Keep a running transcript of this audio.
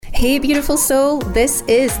Hey beautiful soul, this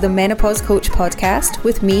is the Menopause Coach podcast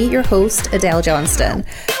with me, your host, Adele Johnston.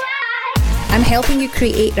 I'm helping you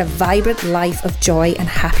create a vibrant life of joy and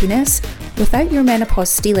happiness without your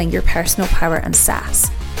menopause stealing your personal power and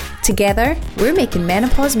sass. Together, we're making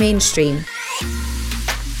menopause mainstream.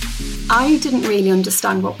 I didn't really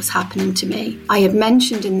understand what was happening to me. I had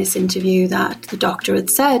mentioned in this interview that the doctor had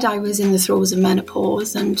said I was in the throes of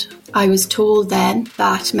menopause, and I was told then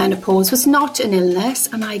that menopause was not an illness,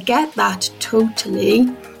 and I get that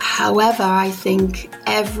totally. However, I think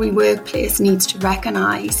every workplace needs to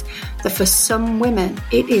recognise that for some women,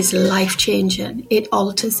 it is life-changing. It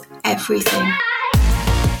alters everything.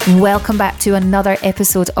 Welcome back to another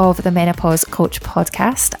episode of the Menopause Coach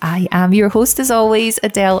podcast. I am your host as always,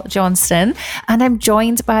 Adele Johnston, and I'm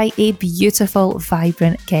joined by a beautiful,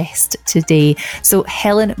 vibrant guest today. So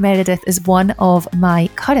Helen Meredith is one of my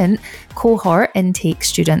current cohort intake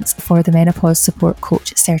students for the Menopause Support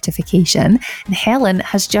Coach certification. And Helen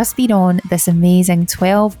has just been on this amazing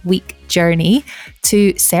 12-week journey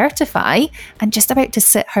to certify and just about to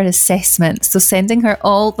sit her assessment. So sending her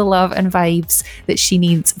all the love and vibes that she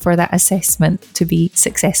needs for that assessment to be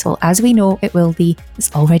successful. As we know it will be,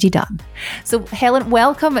 it's already done. So Helen,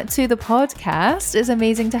 welcome to the podcast. It's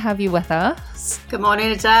amazing to have you with us. Good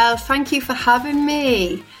morning, Adele. Thank you for having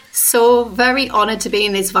me. So very honoured to be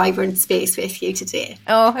in this vibrant space with you today.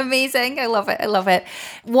 Oh, amazing. I love it. I love it.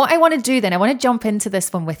 What I want to do then, I want to jump into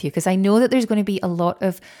this one with you because I know that there's going to be a lot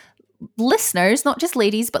of listeners, not just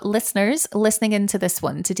ladies, but listeners listening into this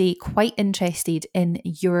one today, quite interested in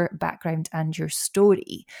your background and your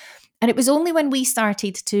story. And it was only when we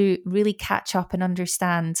started to really catch up and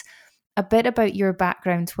understand a bit about your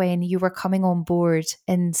background when you were coming on board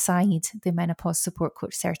inside the Menopause Support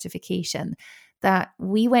Coach certification that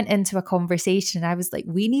we went into a conversation and I was like,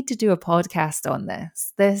 we need to do a podcast on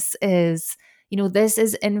this. This is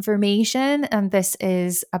information and this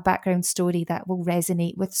is a background story that will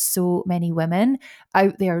resonate with so many women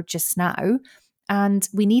out there just now. And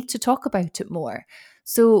we need to talk about it more.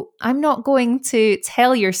 So I'm not going to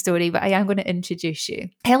tell your story, but I am going to introduce you.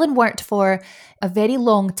 Helen worked for a very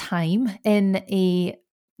long time in a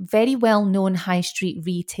very well-known high street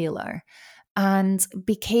retailer and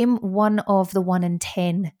became one of the 1 in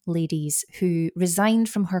 10 ladies who resigned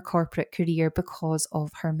from her corporate career because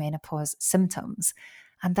of her menopause symptoms.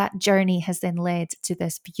 And that journey has then led to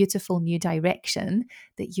this beautiful new direction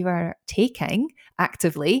that you are taking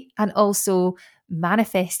actively and also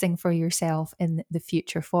manifesting for yourself in the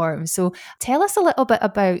future form. So tell us a little bit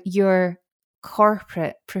about your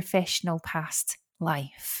corporate professional past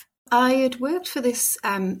life. I had worked for this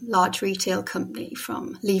large retail company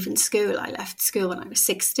from leaving school. I left school when I was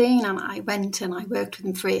 16 and I went and I worked with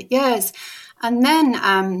them for 8 years. And then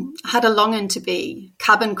had a longing to be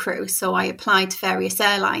cabin crew. So I applied to various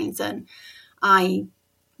airlines and I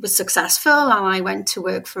was successful. And I went to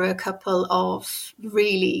work for a couple of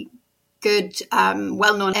really good,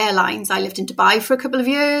 well-known airlines. I lived in Dubai for a couple of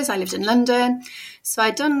years. I lived in London. So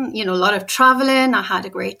I'd done, a lot of traveling. I had a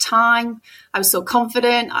great time. I was so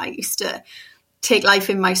confident. I used to take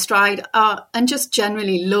life in my stride and just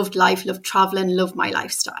generally loved life, loved traveling, loved my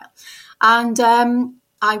lifestyle. And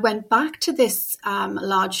I went back to this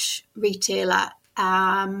large retailer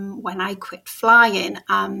when I quit flying.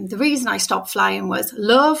 The reason I stopped flying was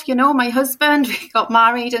love, my husband, we got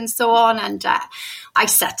married and so on. And I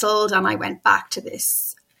settled and I went back to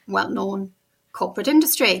this well-known corporate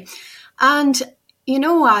industry. And,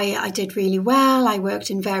 I did really well. I worked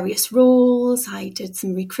in various roles. I did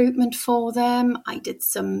some recruitment for them. I did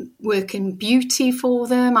some work in beauty for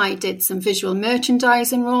them. I did some visual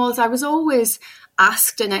merchandising roles. I was always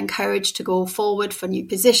asked and encouraged to go forward for new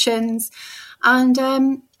positions. And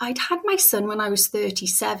I'd had my son when I was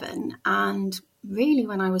 37 and really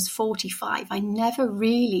when I was 45, I never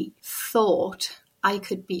really thought I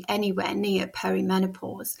could be anywhere near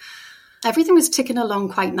perimenopause. Everything was ticking along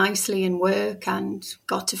quite nicely in work and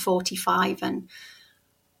got to 45 and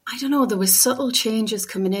I don't know, there were subtle changes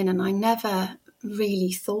coming in and I never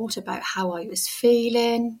really thought about how I was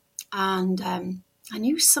feeling and I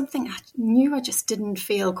knew I just didn't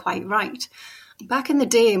feel quite right. Back in the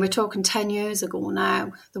day, we're talking 10 years ago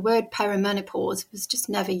now, the word perimenopause was just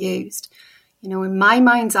never used. In my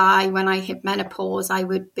mind's eye, when I hit menopause, I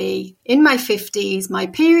would be in my 50s, my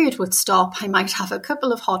period would stop, I might have a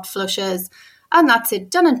couple of hot flushes, and that's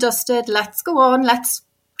it, done and dusted, let's go on, let's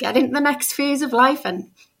get into the next phase of life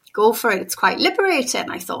and go for it. It's quite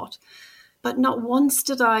liberating, I thought. But not once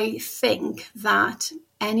did I think that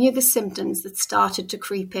any of the symptoms that started to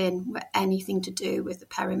creep in were anything to do with the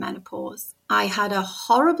perimenopause. I had a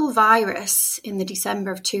horrible virus in the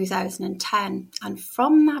December of 2010, and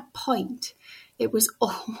from that point, it was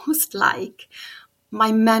almost like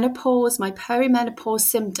my perimenopause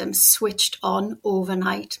symptoms switched on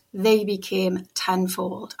overnight. They became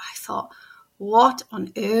tenfold. I thought, what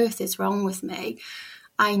on earth is wrong with me?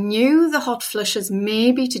 I knew the hot flushes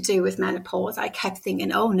may be to do with menopause. I kept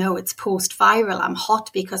thinking, oh no, it's post-viral. I'm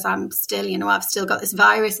hot because I'm still, I've still got this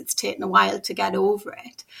virus. It's taken a while to get over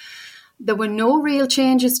it. There were no real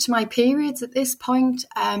changes to my periods at this point.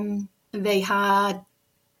 They had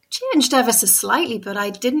changed ever so slightly, but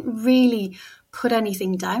I didn't really put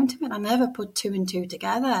anything down to it. I never put two and two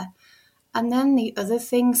together. And then the other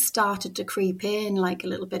things started to creep in, like a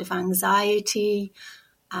little bit of anxiety,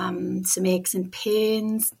 some aches and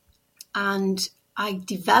pains, and I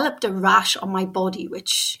developed a rash on my body,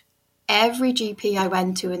 which every GP I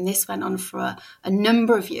went to, and this went on for a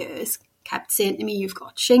number of years, kept saying to me, you've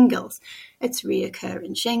got shingles. It's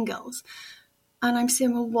reoccurring shingles. And I'm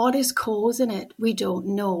saying, well, what is causing it? We don't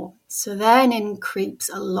know. So then in creeps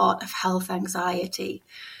a lot of health anxiety,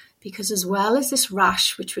 because as well as this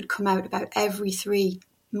rash, which would come out about every 3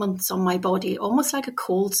 months on my body, almost like a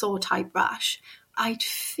cold sore type rash, I'd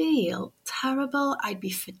feel terrible. I'd be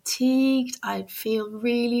fatigued. I'd feel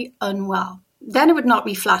really unwell. Then it would not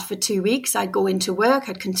be flat for 2 weeks. I'd go into work.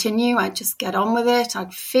 I'd continue. I'd just get on with it.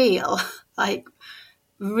 I'd feel like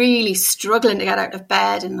really struggling to get out of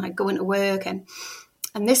bed, and I'd go into work, and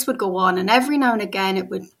this would go on. And every now and again, it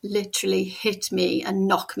would literally hit me and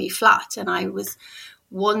knock me flat. And I was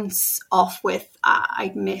once off with,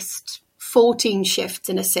 I'd missed 14 shifts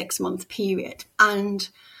in a 6-month period, and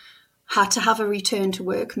had to have a return to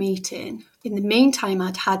work meeting. In the meantime,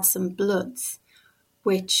 I'd had some bloods,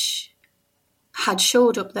 which had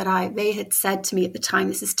showed up that they had said to me at the time,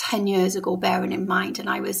 this is 10 years ago, bearing in mind, and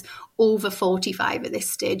I was over 45 at this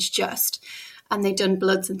stage just, and they'd done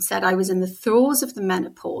bloods and said I was in the throes of the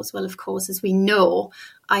menopause. Well, of course, as we know,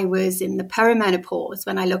 I was in the perimenopause.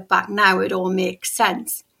 When I look back now, it all makes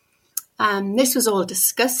sense. This was all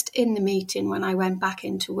discussed in the meeting when I went back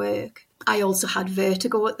into work. I also had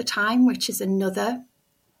vertigo at the time, which is another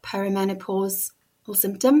perimenopausal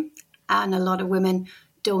symptom, and a lot of women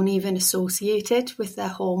don't even associate it with their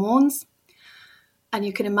hormones. And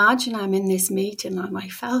you can imagine I'm in this meeting and I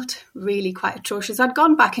felt really quite atrocious. I'd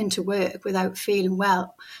gone back into work without feeling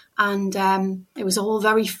well, and it was all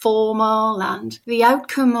very formal. And the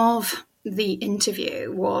outcome of the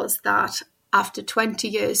interview was that after 20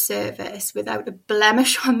 years service, without a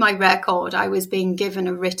blemish on my record, I was being given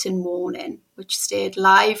a written warning, which stayed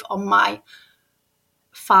live on my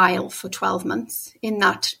file for 12 months. In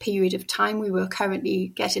that period of time, we were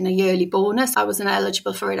currently getting a yearly bonus. I wasn't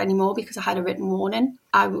eligible for it anymore because I had a written warning.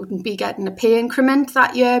 I wouldn't be getting a pay increment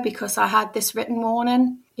that year because I had this written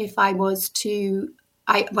warning. If I was to,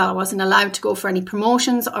 I wasn't allowed to go for any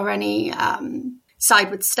promotions or any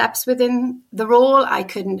sideward steps within the role. I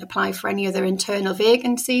couldn't apply for any other internal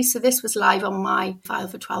vacancies. So this was live on my file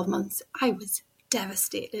for 12 months. I was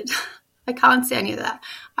devastated. I can't say any of that.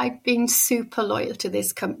 I've been super loyal to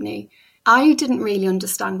this company. I didn't really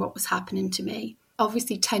understand what was happening to me.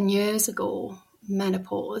 Obviously, 10 years ago,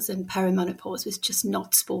 menopause and perimenopause was just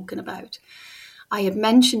not spoken about. I had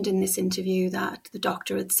mentioned in this interview that the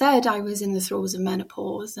doctor had said I was in the throes of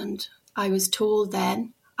menopause, and I was told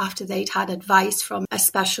then, after they'd had advice from a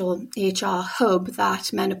special HR hub,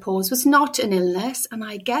 that menopause was not an illness, and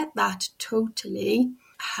I get that totally.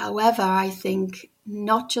 However, I think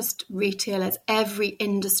not just retailers, every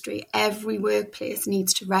industry, every workplace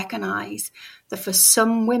needs to recognise that for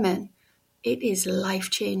some women, it is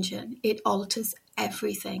life-changing. It alters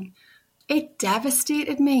everything. It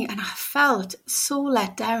devastated me, and I felt so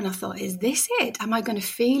let down. I thought, is this it? Am I going to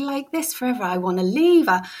feel like this forever? I want to leave.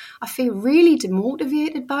 I feel really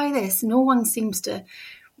demotivated by this. No one seems to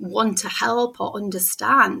want to help or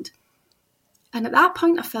understand. And at that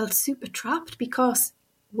point, I felt super trapped, because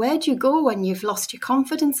where do you go when you've lost your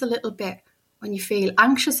confidence a little bit, when you feel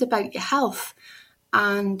anxious about your health?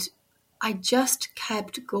 And I just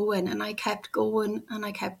kept going, and I kept going, and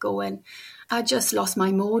I kept going. I just lost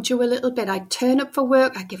my mojo a little bit. I'd turn up for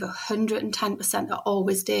work, I'd give 110%, I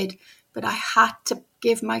always did. But I had to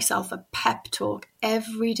give myself a pep talk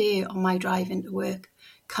every day on my drive into work.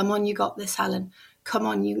 Come on, you got this, Helen. Come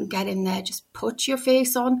on, you can get in there. Just put your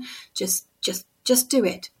face on. Just do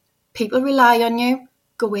it. People rely on you.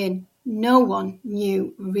 Go in. No one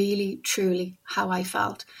knew really, truly how I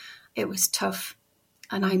felt. It was tough,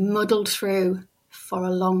 and I muddled through for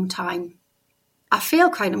a long time. I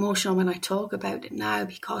feel quite emotional when I talk about it now,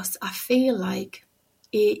 because I feel like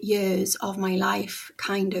 8 years of my life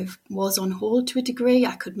kind of was on hold to a degree.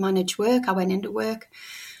 I could manage work. I went into work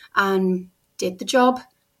and did the job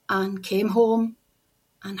and came home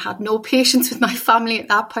and had no patience with my family at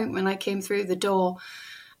that point when I came through the door.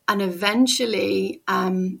 And eventually,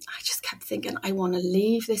 I just kept thinking, I want to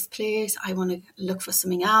leave this place. I want to look for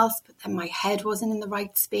something else. But then my head wasn't in the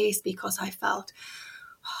right space because I felt,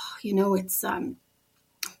 it's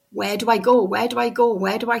where do I go? Where do I go?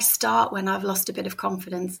 Where do I start when I've lost a bit of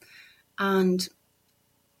confidence? And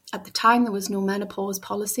at the time, there was no menopause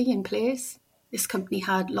policy in place. This company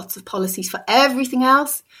had lots of policies for everything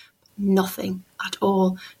else, nothing at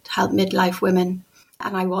all to help midlife women.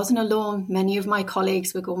 And I wasn't alone. Many of my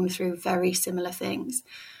colleagues were going through very similar things.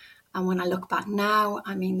 And when I look back now,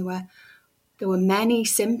 I mean, there were many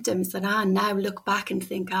symptoms that I now look back and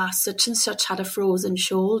think, such and such had a frozen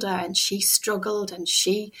shoulder and she struggled and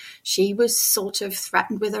she was sort of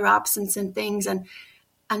threatened with her absence and things.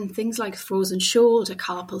 And things like frozen shoulder,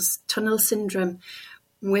 carpal tunnel syndrome,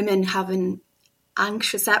 women having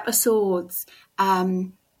anxious episodes,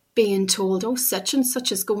 being told, such and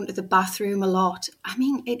such is going to the bathroom a lot. I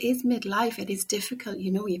mean, it is midlife. It is difficult.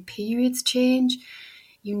 Your periods change.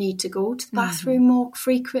 You need to go to the bathroom more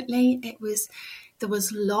frequently. There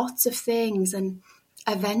was lots of things. And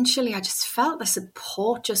eventually I just felt the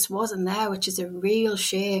support just wasn't there, which is a real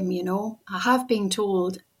shame, I have been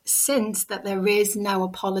told since that there is now a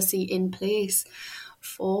policy in place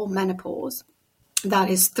for menopause. That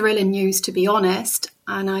is thrilling news, to be honest.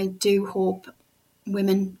 And I do hope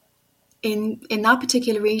women in that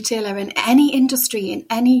particular retailer, in any industry, in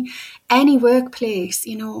any workplace,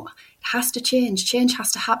 it has to change. Change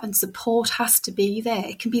has to happen. Support has to be there.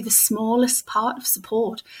 It can be the smallest part of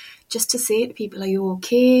support, just to say to people, are you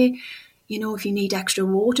okay? If you need extra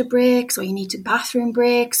water breaks or you need bathroom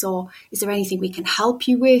breaks, or is there anything we can help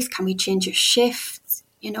you with? Can we change your shifts?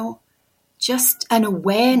 Just an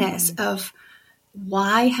awareness of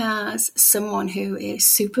why has someone who is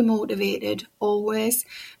super motivated, always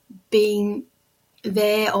being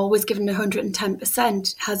there, always giving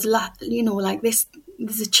 110%, has, like this,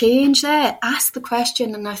 there's a change there. Ask the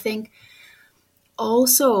question. And I think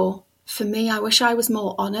also for me, I wish I was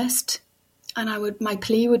more honest. And my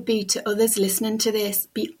plea would be to others listening to this,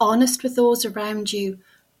 be honest with those around you,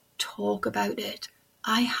 talk about it.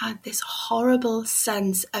 I had this horrible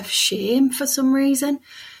sense of shame for some reason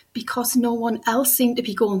because no one else seemed to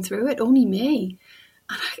be going through it, only me.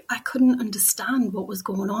 And I couldn't understand what was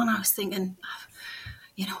going on. I was thinking,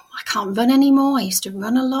 I can't run anymore. I used to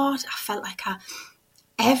run a lot. I felt like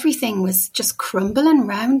everything was just crumbling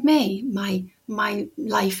around me. My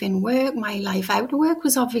life in work, my life out of work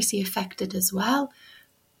was obviously affected as well.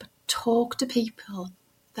 But talk to people.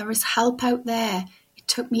 There is help out there. It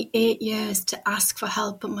took me 8 years to ask for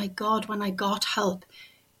help. But my God, when I got help,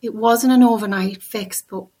 it wasn't an overnight fix,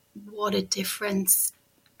 but what a difference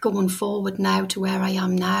going forward now to where I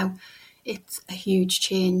am now. It's a huge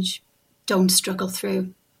change. Don't struggle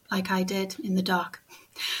through like I did in the dark,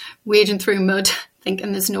 wading through mud,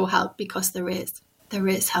 thinking there's no help, because there is. There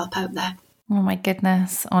is help out there. Oh my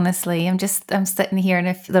goodness, honestly, I'm sitting here, and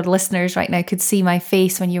if the listeners right now could see my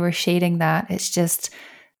face when you were sharing that, it's just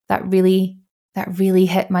that really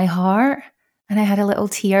hit my heart. And I had a little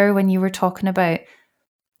tear when you were talking about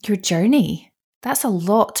your journey. That's a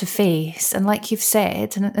lot to face. And like you've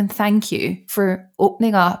said, and thank you for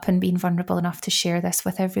opening up and being vulnerable enough to share this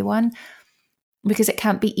with everyone, because it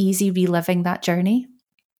can't be easy reliving that journey.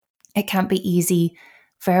 It can't be easy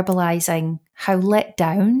verbalizing how let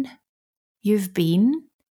down you've been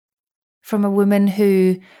from a woman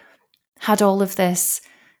who had all of this,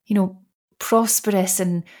 prosperous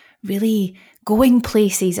and really going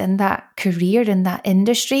places in that career, in that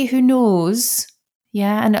industry. Who knows?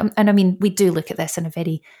 Yeah. And I mean, we do look at this in a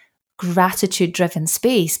very gratitude-driven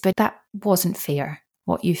space, but that wasn't fair,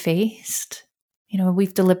 what you faced.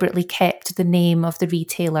 We've deliberately kept the name of the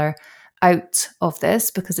retailer out of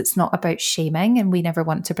this because it's not about shaming, and we never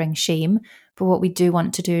want to bring shame. But what we do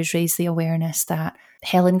want to do is raise the awareness that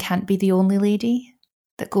Helen can't be the only lady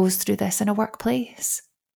that goes through this in a workplace.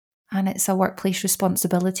 And it's a workplace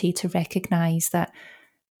responsibility to recognise that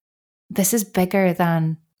this is bigger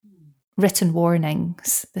than written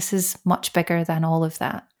warnings. This is much bigger than all of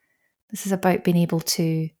that. This is about being able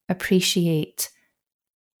to appreciate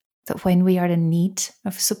that when we are in need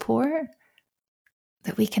of support,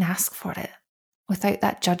 that we can ask for it without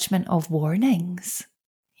that judgment of warnings.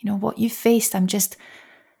 What you faced, I'm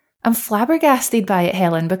flabbergasted by it,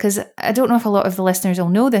 Helen, because I don't know if a lot of the listeners will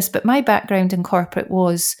know this, but my background in corporate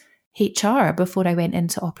was HR before I went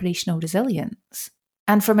into operational resilience.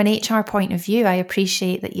 And from an HR point of view, I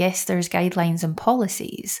appreciate that, yes, there's guidelines and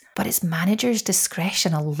policies, but it's managers'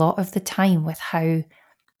 discretion a lot of the time with how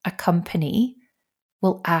a company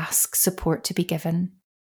will ask support to be given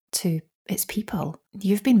to its people.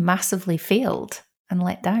 You've been massively failed and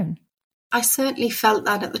let down. I certainly felt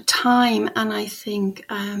that at the time, and I think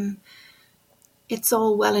it's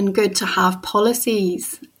all well and good to have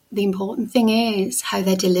policies. The important thing is how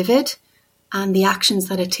they're delivered and the actions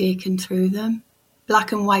that are taken through them.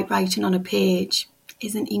 Black and white writing on a page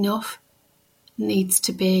isn't enough. It needs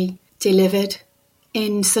to be delivered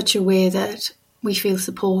in such a way that we feel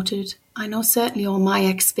supported. I know certainly on my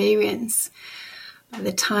experience, by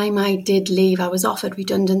the time I did leave, I was offered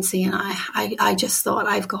redundancy, and I just thought,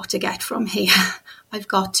 I've got to get from here. I've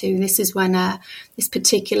got to. This is when this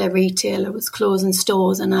particular retailer was closing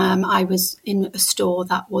stores, and I was in a store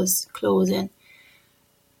that was closing.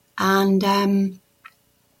 And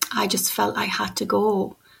I just felt I had to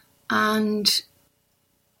go. And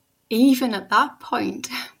even at that point,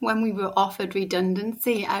 when we were offered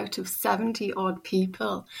redundancy out of 70 odd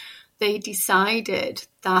people, they decided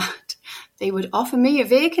that they would offer me a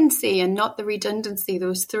vacancy and not the redundancy. There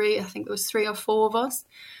was three or four of us.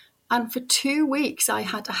 And for 2 weeks, I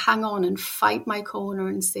had to hang on and fight my corner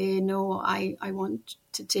and say, no, I want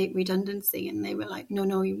to take redundancy. And they were like,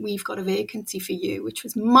 no, we've got a vacancy for you, which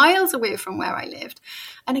was miles away from where I lived.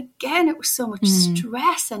 And again, it was so much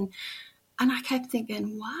stress. And I kept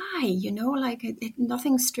thinking, why?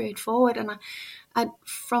 Nothing's straightforward. And I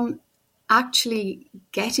from actually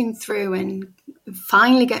getting through and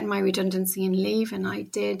finally getting my redundancy and leaving, I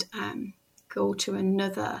did go to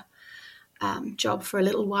another job for a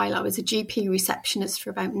little while. I was a GP receptionist for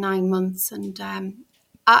about 9 months, and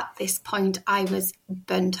at this point I was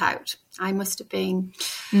burnt out. I must have been,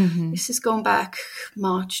 this is going back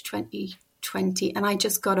March 2020, and I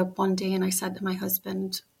just got up one day and I said to my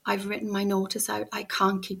husband, I've written my notice out, I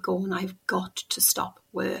can't keep going, I've got to stop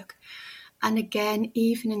work. And again,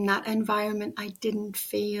 even in that environment, I didn't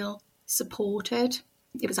feel supported.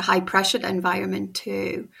 It was a high-pressured environment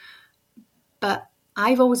too. But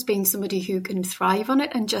I've always been somebody who can thrive on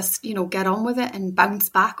it and just, get on with it and bounce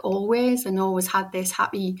back always, and always had this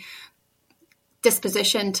happy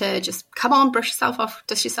disposition to just come on, brush yourself off,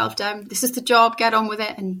 dust yourself down. This is the job, get on with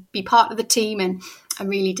it and be part of the team and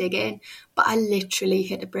really dig in. But I literally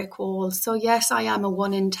hit a brick wall. So yes, I am a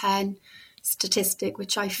 1 in 10 statistic,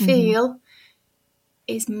 which I feel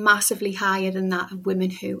is massively higher than that of women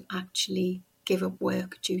who actually give up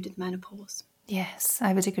work due to the menopause. Yes,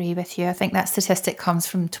 I would agree with you. I think that statistic comes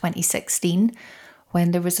from 2016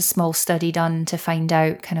 when there was a small study done to find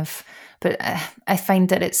out but I find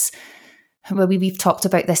that we've talked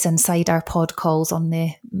about this inside our pod calls on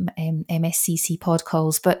the MSCC pod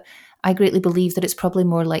calls, but I greatly believe that it's probably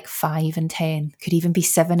more like 5 in 10, could even be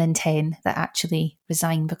 7 in 10 that actually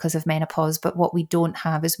resign because of menopause. But what we don't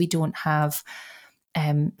have is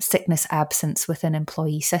sickness absence within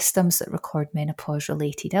employee systems that record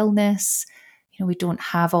menopause-related illness. We don't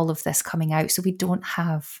have all of this coming out, so we don't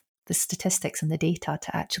have the statistics and the data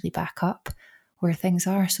to actually back up where things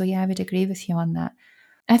are. So yeah, I would agree with you on that.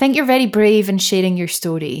 I think you're very brave in sharing your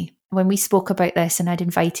story. When we spoke about this and I'd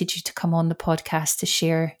invited you to come on the podcast to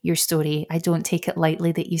share your story, I don't take it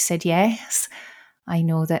lightly that you said yes. I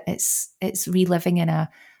know that it's reliving in a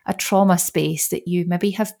trauma space that you maybe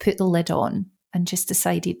have put the lid on and just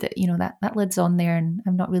decided that, that lid's on there and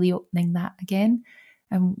I'm not really opening that again.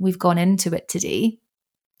 And we've gone into it today.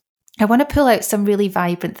 I want to pull out some really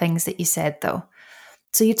vibrant things that you said though.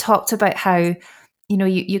 So you talked about how,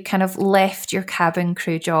 you kind of left your cabin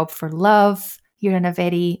crew job for love. You're in a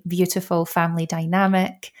very beautiful family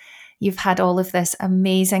dynamic. You've had all of this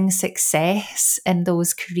amazing success in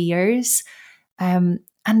those careers. And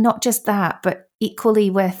not just that, but equally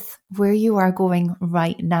with where you are going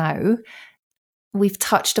right now, we've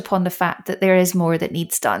touched upon the fact that there is more that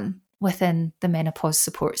needs done within the menopause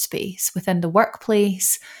support space, within the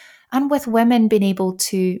workplace, and with women being able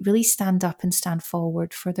to really stand up and stand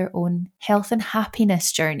forward for their own health and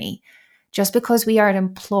happiness journey. Just because we are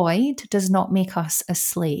employed does not make us a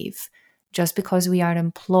slave. Just because we are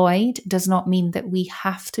employed does not mean that we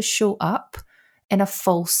have to show up in a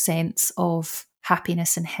false sense of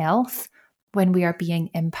happiness and health when we are being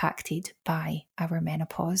impacted by our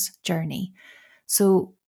menopause journey.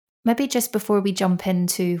 So maybe just before we jump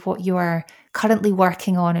into what you are currently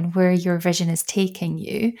working on and where your vision is taking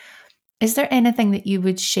you, is there anything that you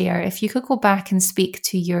would share if you could go back and speak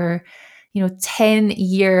to your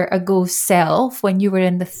 10-year ago self when you were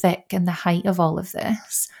in the thick and the height of all of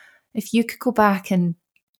this? If you could go back and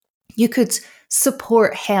you could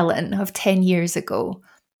support Helen of 10 years ago,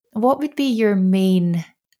 what would be your main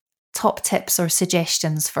top tips or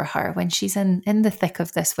suggestions for her when she's in the thick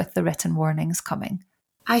of this with the written warnings coming?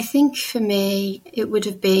 I think for me, it would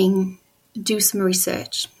have been do some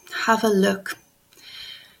research, have a look,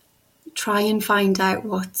 try and find out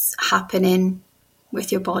what's happening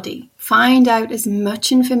with your body. Find out as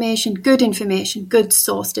much information, good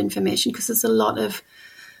sourced information, because there's a lot of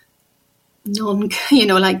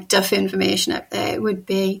like duff information out there. It would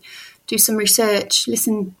be do some research,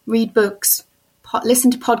 read books,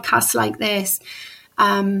 listen to podcasts like this.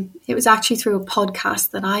 It was actually through a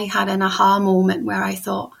podcast that I had an aha moment where I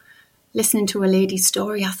thought, listening to a lady's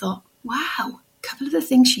story, I thought, wow, a couple of the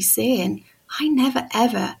things she's saying, I never,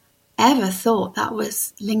 ever thought that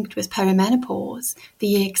was linked with perimenopause,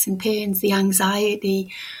 the aches and pains, the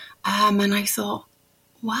anxiety. And I thought,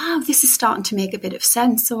 wow, this is starting to make a bit of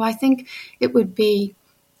sense. So I think it would be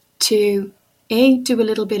to do a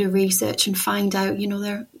little bit of research and find out,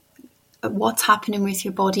 what's happening with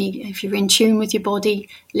your body. If you're in tune with your body,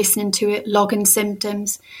 listening to it, logging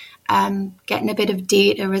symptoms, getting a bit of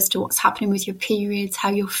data as to what's happening with your periods, how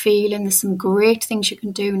you're feeling. There's some great things you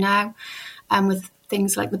can do now with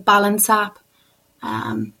things like the Balance app.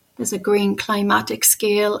 There's a green climatic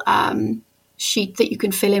scale sheet that you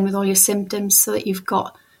can fill in with all your symptoms so that you've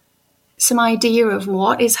got some idea of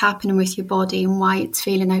what is happening with your body and why it's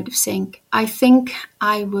feeling out of sync. I think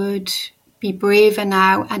I would be braver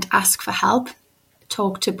now and ask for help.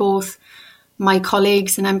 Talk to both my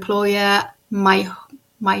colleagues and employer, my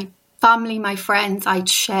family, my friends. I'd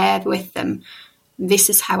share with them, this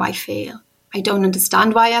is how I feel. I don't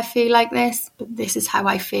understand why I feel like this, but this is how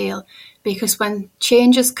I feel. Because when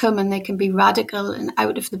changes come and they can be radical and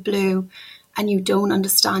out of the blue and you don't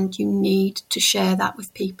understand, you need to share that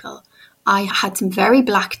with people. I had some very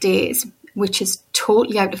black days, which is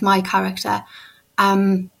totally out of my character.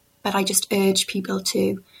 But I just urge people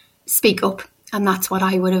to speak up. And that's what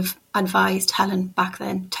I would have advised Helen back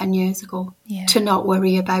then, 10 years ago, to not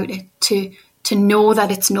worry about it, to know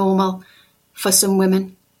that it's normal for some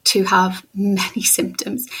women to have many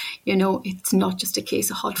symptoms. It's not just a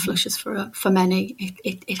case of hot flushes for many.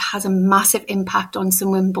 It has a massive impact on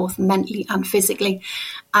some women, both mentally and physically.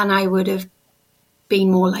 And I would have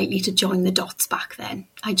been more likely to join the dots back then.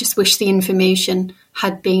 I just wish the information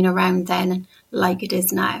had been around then like it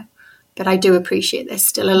is now. But I do appreciate there's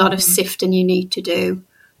still a lot of sifting you need to do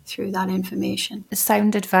through that information.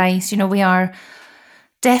 Sound advice. We are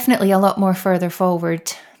definitely a lot more further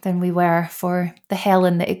forward than we were for the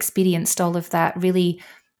Helen that experienced all of that really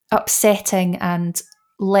upsetting and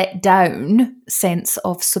let down sense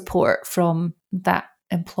of support from that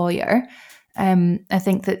employer. I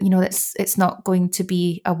think that, it's not going to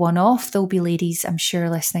be a one-off. There'll be ladies, I'm sure,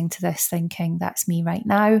 listening to this thinking, that's me right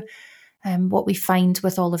now. What we find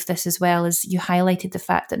with all of this as well is you highlighted the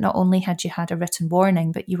fact that not only had you had a written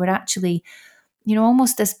warning, but you were actually,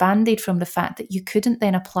 almost disbanded from the fact that you couldn't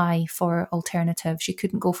then apply for alternatives. You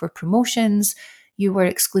couldn't go for promotions. You were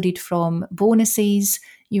excluded from bonuses.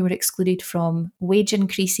 You were excluded from wage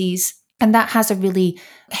increases. And that has a really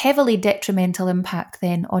heavily detrimental impact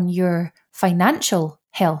then on your financial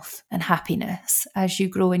health and happiness as you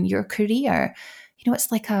grow in your career.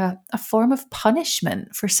 It's like a form of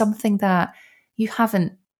punishment for something that you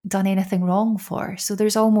haven't done anything wrong for. So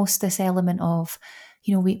there's almost this element of,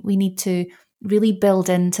 we need to really build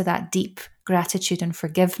into that deep gratitude and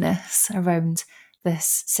forgiveness around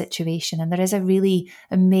this situation. And there is a really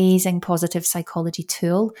amazing positive psychology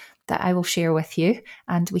tool that I will share with you.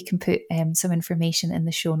 And we can put some information in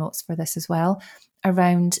the show notes for this as well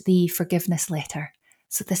around the forgiveness letter.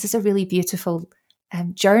 So this is a really beautiful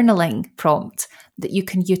journaling prompt that you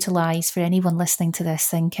can utilize for anyone listening to this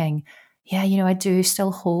thinking, I do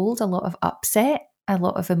still hold a lot of upset, a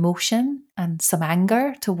lot of emotion and some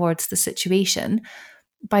anger towards the situation.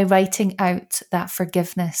 By writing out that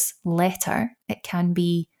forgiveness letter, it can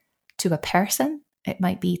be to a person, it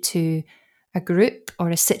might be to a group or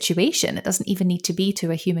a situation. It doesn't even need to be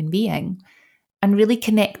to a human being. And really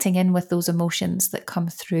connecting in with those emotions that come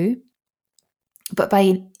through. But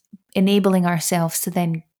by enabling ourselves to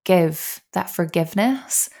then give that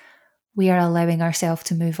forgiveness, we are allowing ourselves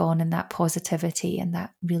to move on in that positivity and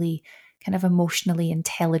that really kind of emotionally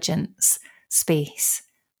intelligence space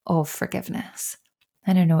of forgiveness.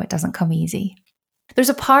 And I know it doesn't come easy. There's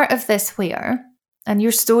a part of this where, and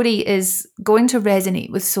your story is going to resonate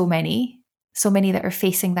with so many that are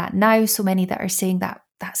facing that now, so many that are saying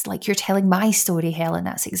that's like, you're telling my story, Helen,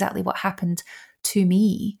 that's exactly what happened to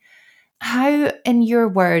me. How, in your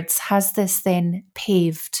words, has this then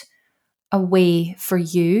paved a way for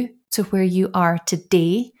you to where you are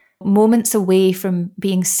today, moments away from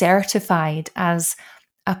being certified as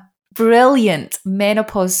a brilliant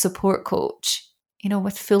menopause support coach,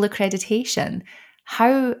 with full accreditation.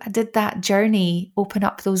 How did that journey open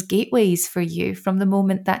up those gateways for you from the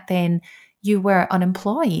moment that then you were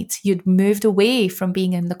unemployed? You'd moved away from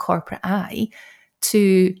being in the corporate eye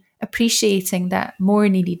to appreciating that more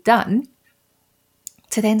needed done,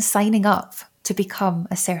 to then signing up to become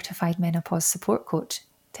a certified menopause support coach.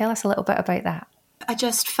 Tell us a little bit about that. I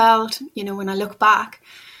just felt, when I look back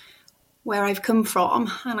where I've come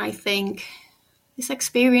from, and I think this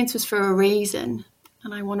experience was for a reason,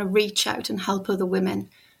 and I want to reach out and help other women.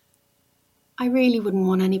 I really wouldn't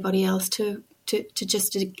want anybody else to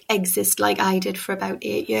just exist like I did for about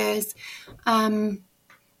 8 years.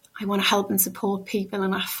 I want to help and support people,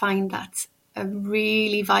 and I find that's a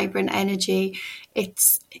really vibrant energy.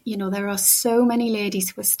 It's, there are so many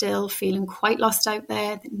ladies who are still feeling quite lost out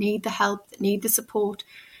there, that need the help, that need the support,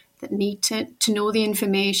 that need to know the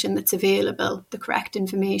information that's available, the correct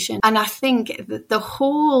information. And I think that the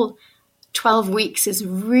whole 12 weeks has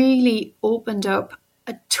really opened up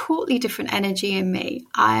a totally different energy in me.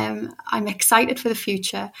 I'm excited for the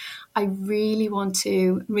future. I really want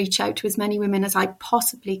to reach out to as many women as I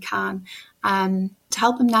possibly can to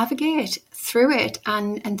help them navigate through it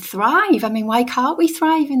and thrive. I mean, why can't we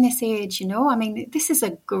thrive in this age? This is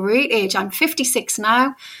a great age. I'm 56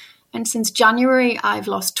 now. And since January, I've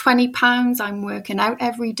lost 20 pounds. I'm working out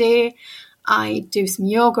every day. I do some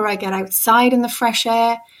yoga. I get outside in the fresh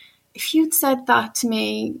air. If you'd said that to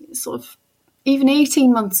me sort of even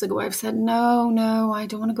 18 months ago, I've said, no, I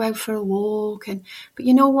don't want to go out for a walk. But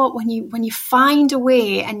you know what? When you find a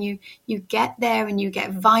way and you get there and you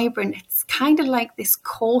get vibrant, it's kind of like this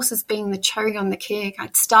course as being the cherry on the cake.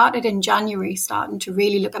 I'd started in January, starting to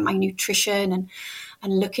really look at my nutrition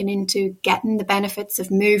and looking into getting the benefits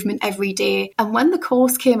of movement every day. And when the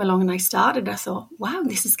course came along and I started, I thought, wow,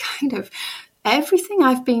 this is kind of everything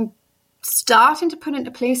I've been starting to put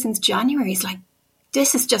into place since January. Is like,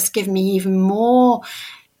 this has just given me even more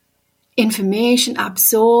information to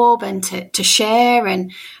absorb and to share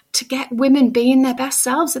and to get women being their best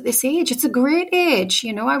selves at this age. It's a great age.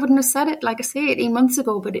 I wouldn't have said it, like I say, 18 months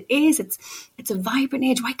ago, but it is. It's a vibrant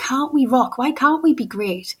age. Why can't we rock? Why can't we be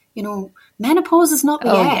great? Menopause is not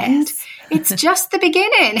the end. Yes. It's just the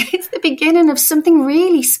beginning. It's the beginning of something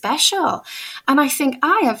really special. And I think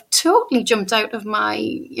I have totally jumped out of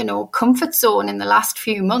my, comfort zone in the last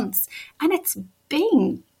few months. And it's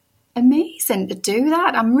been amazing to do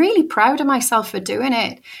that. I'm really proud of myself for doing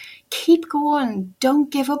it. Keep going.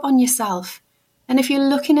 Don't give up on yourself. And if you're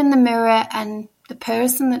looking in the mirror and the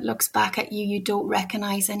person that looks back at you don't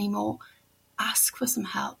recognize anymore, ask for some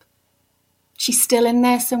help. She's still in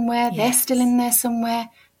there somewhere. Yes. They're still in there somewhere.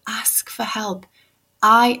 Ask for help.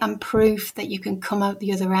 I am proof that you can come out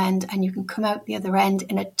the other end, and you can come out the other end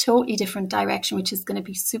in a totally different direction, which is going to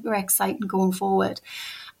be super exciting going forward.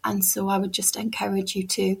 And so I would just encourage you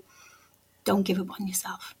to don't give up on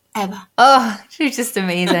yourself. Ever. Oh, you're just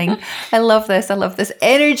amazing. I love this. I love this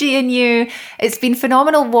energy in you. It's been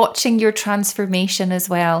phenomenal watching your transformation as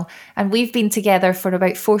well. And we've been together for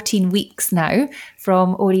about 14 weeks now,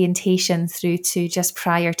 from orientation through to just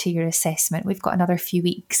prior to your assessment. We've got another few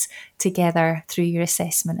weeks together through your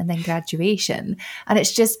assessment and then graduation. And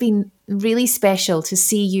it's just been really special to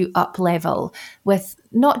see you up level with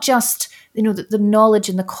not just the knowledge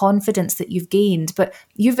and the confidence that you've gained, but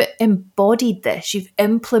you've embodied this, you've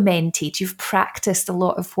implemented, you've practiced a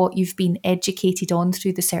lot of what you've been educated on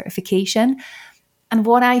through the certification. And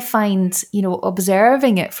what I find,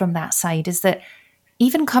 observing it from that side is that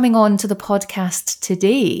even coming on to the podcast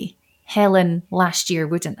today, Helen last year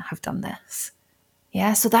wouldn't have done this.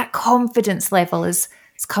 Yeah, so that confidence level is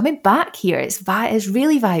coming back here. It's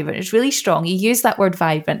really vibrant. It's really strong. You use that word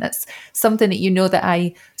vibrant. It's something that that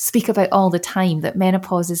I speak about all the time, that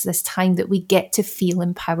menopause is this time that we get to feel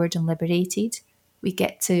empowered and liberated. We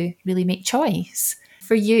get to really make choice.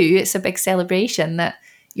 For you, it's a big celebration that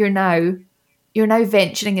you're now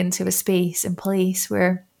venturing into a space and place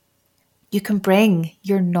where you can bring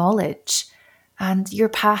your knowledge and your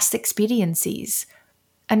past experiences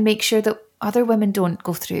and make sure that other women don't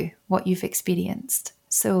go through what you've experienced.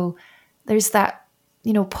 So there's that,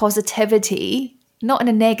 positivity, not in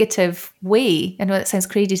a negative way. I know that sounds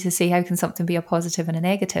crazy to say, how can something be a positive and a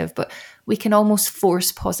negative? But we can almost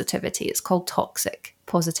force positivity. It's called toxic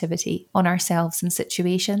positivity on ourselves in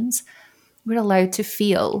situations. We're allowed to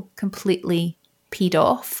feel completely peed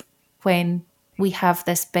off when we have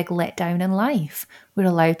this big letdown in life. We're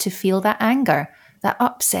allowed to feel that anger, that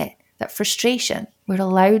upset, that frustration. We're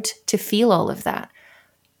allowed to feel all of that.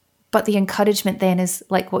 But the encouragement then is,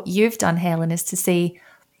 like what you've done, Helen, is to say,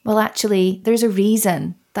 well, actually, there's a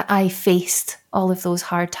reason that I faced all of those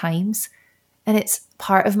hard times. And it's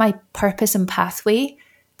part of my purpose and pathway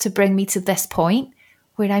to bring me to this point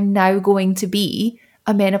where I'm now going to be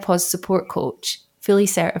a menopause support coach, fully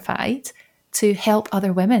certified, to help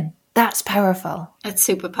other women. That's powerful. It's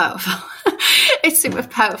super powerful. It's super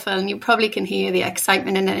powerful, and you probably can hear the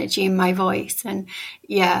excitement and energy in my voice. And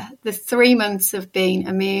yeah, the 3 months have been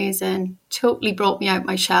amazing, totally brought me out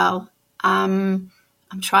my shell. I'm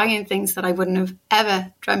trying things that I wouldn't have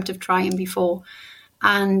ever dreamt of trying before.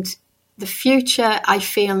 And the future, I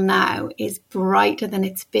feel now, is brighter than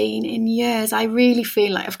it's been in years. I really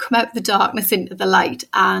feel like I've come out of the darkness into the light,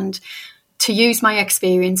 and to use my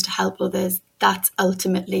experience to help others, that's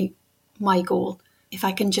ultimately my goal. If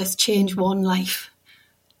I can just change one life,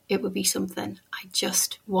 it would be something. I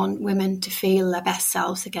just want women to feel their best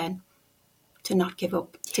selves again, to not give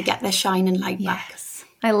up, to get their shining light back.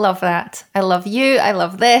 I love that. I love you. I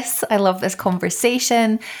love this. I love this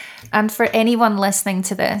conversation. And for anyone listening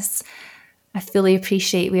to this, I fully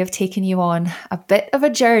appreciate we have taken you on a bit of a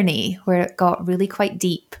journey where it got really quite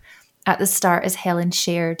deep at the start as Helen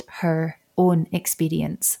shared her own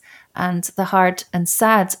experience. And the hard and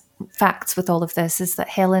sad facts with all of this is that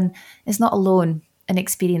Helen is not alone in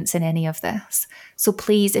experiencing any of this. So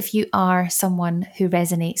please, if you are someone who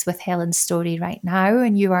resonates with Helen's story right now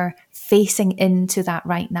and you are facing into that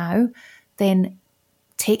right now, then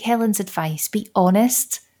take Helen's advice. Be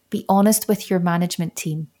honest. Be honest with your management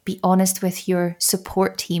team. Be honest with your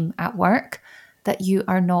support team at work that you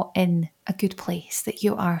are not in a good place, that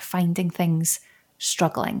you are finding things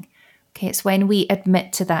struggling. Okay, it's when we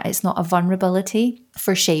admit to that, it's not a vulnerability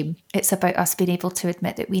for shame. It's about us being able to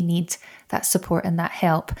admit that we need that support and that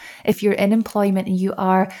help. If you're in employment and you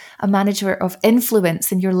are a manager of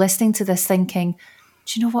influence and you're listening to this thinking,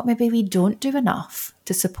 do you know what, maybe we don't do enough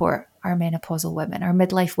to support our menopausal women, our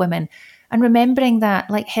midlife women. And remembering that,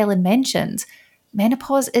 like Helen mentioned,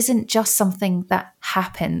 menopause isn't just something that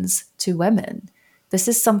happens to women. This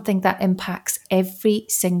is something that impacts every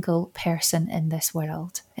single person in this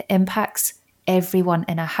world. It impacts everyone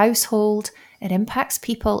in a household. It impacts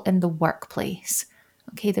people in the workplace.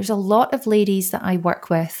 Okay, there's a lot of ladies that I work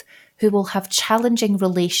with who will have challenging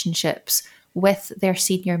relationships with their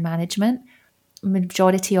senior management,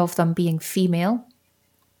 majority of them being female.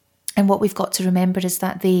 And what we've got to remember is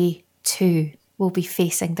that they too will be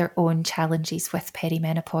facing their own challenges with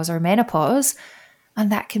perimenopause or menopause. And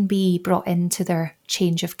that can be brought into their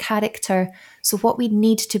change of character. So what we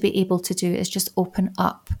need to be able to do is just open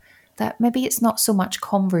up that maybe it's not so much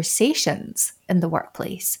conversations in the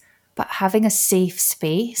workplace, but having a safe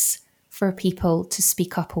space for people to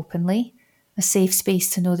speak up openly, a safe space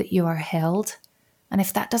to know that you are held. And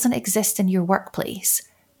if that doesn't exist in your workplace,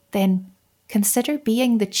 then consider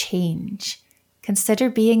being the change. Consider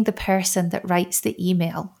being the person that writes the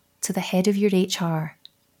email to the head of your HR.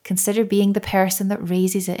 Consider being the person that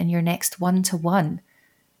raises it in your next one-to-one.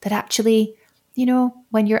 That actually,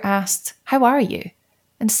 when you're asked, how are you?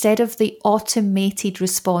 Instead of the automated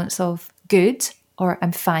response of good, or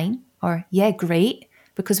I'm fine, or yeah, great,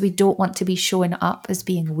 because we don't want to be showing up as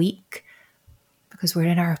being weak, because we're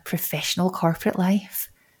in our professional corporate life.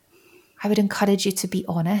 I would encourage you to be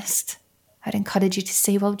honest. I'd encourage you to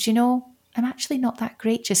say, well, I'm actually not that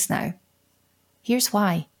great just now. Here's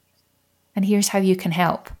why. And here's how you can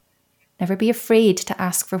help. Never be afraid to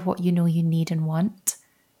ask for what you know you need and want.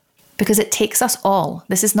 Because it takes us all.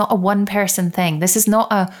 This is not a one-person thing. This is not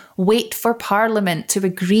a wait for Parliament to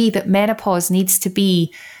agree that menopause needs to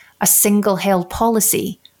be a single-held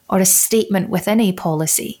policy or a statement within a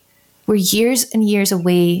policy. We're years and years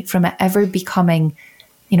away from it ever becoming,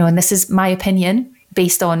 and this is my opinion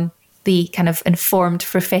based on the kind of informed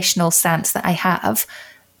professional stance that I have,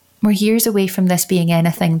 we're years away from this being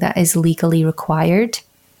anything that is legally required.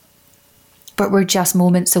 But we're just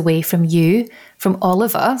moments away from you, from all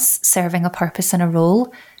of us, serving a purpose and a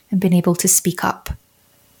role and being able to speak up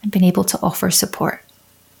and being able to offer support.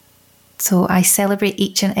 So I celebrate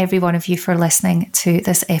each and every one of you for listening to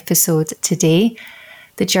this episode today.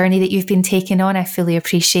 The journey that you've been taking on, I fully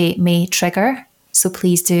appreciate, may trigger. So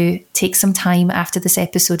please do take some time after this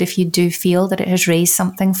episode if you do feel that it has raised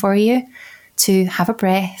something for you, to have a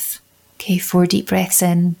breath. Okay, 4 deep breaths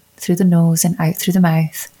in through the nose and out through the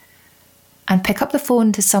mouth. And pick up the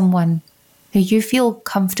phone to someone who you feel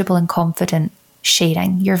comfortable and confident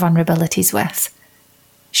sharing your vulnerabilities with.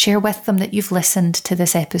 Share with them that you've listened to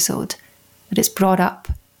this episode, that it's brought up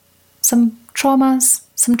some traumas,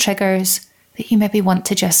 some triggers that you maybe want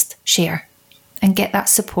to just share and get that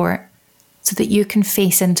support so that you can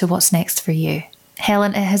face into what's next for you.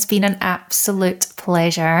 Helen, it has been an absolute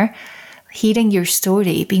pleasure. hearing your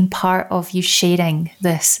story, being part of you sharing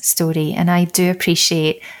this story. And I do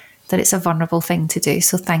appreciate that it's a vulnerable thing to do.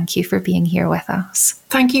 So thank you for being here with us.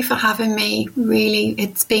 Thank you for having me. Really,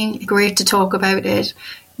 it's been great to talk about it.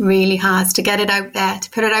 Really has, to get it out there, to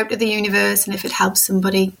put it out to the universe. And if it helps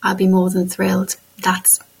somebody, I'll be more than thrilled.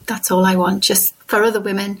 That's all I want, just for other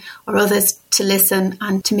women or others to listen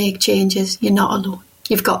and to make changes. You're not alone.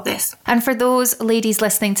 You've got this. And for those ladies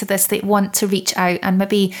listening to this that want to reach out and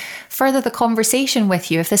maybe further the conversation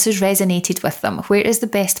with you, if this has resonated with them, where is the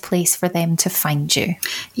best place for them to find you?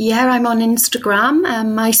 Yeah, I'm on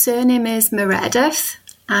Instagram. My surname is Meredith.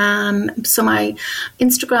 So my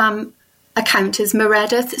Instagram account is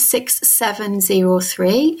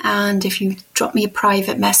Meredith6703. And if you drop me a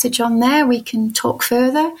private message on there, we can talk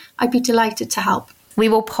further. I'd be delighted to help. We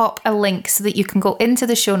will pop a link so that you can go into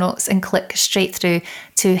the show notes and click straight through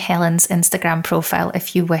to Helen's Instagram profile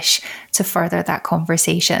if you wish to further that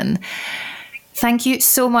conversation. Thank you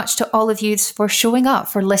so much to all of you for showing up,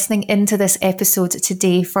 for listening into this episode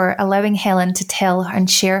today, for allowing Helen to tell and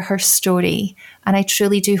share her story. And I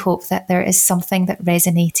truly do hope that there is something that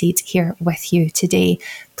resonated here with you today.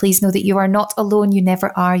 Please know that you are not alone. You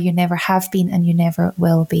never are, you never have been, and you never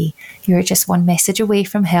will be. You are just one message away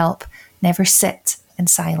from help. Never sit in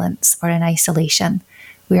silence or in isolation.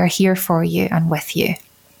 We are here for you and with you,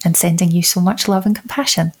 and sending you so much love and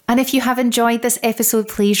compassion. And if you have enjoyed this episode,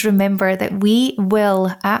 please remember that we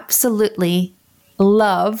will absolutely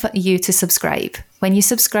love you to subscribe. When you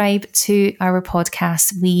subscribe to our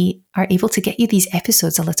podcast, we are able to get you these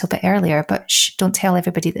episodes a little bit earlier, but don't tell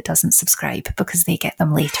everybody that doesn't subscribe, because they get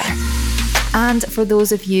them later. And for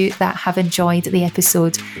those of you that have enjoyed the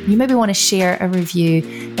episode, you maybe want to share a review,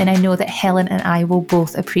 then I know that Helen and I will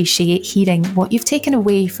both appreciate hearing what you've taken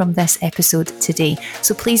away from this episode today.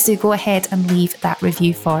 So please do go ahead and leave that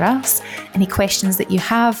review for us. Any questions that you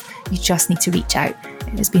have, you just need to reach out.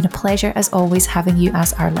 It has been a pleasure, as always, having you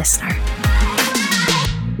as our listener.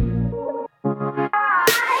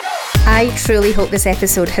 I truly hope this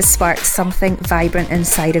episode has sparked something vibrant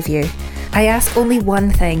inside of you. I ask only one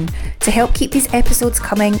thing. To help keep these episodes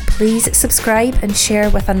coming, please subscribe and share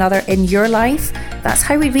with another in your life. That's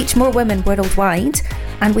how we reach more women worldwide,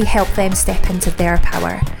 and we help them step into their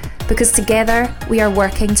power. Because together we are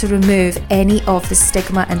working to remove any of the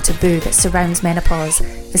stigma and taboo that surrounds menopause.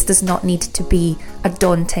 This does not need to be a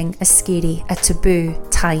daunting, a scary, a taboo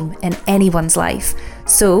time in anyone's life.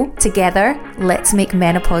 So together, let's make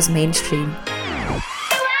menopause mainstream.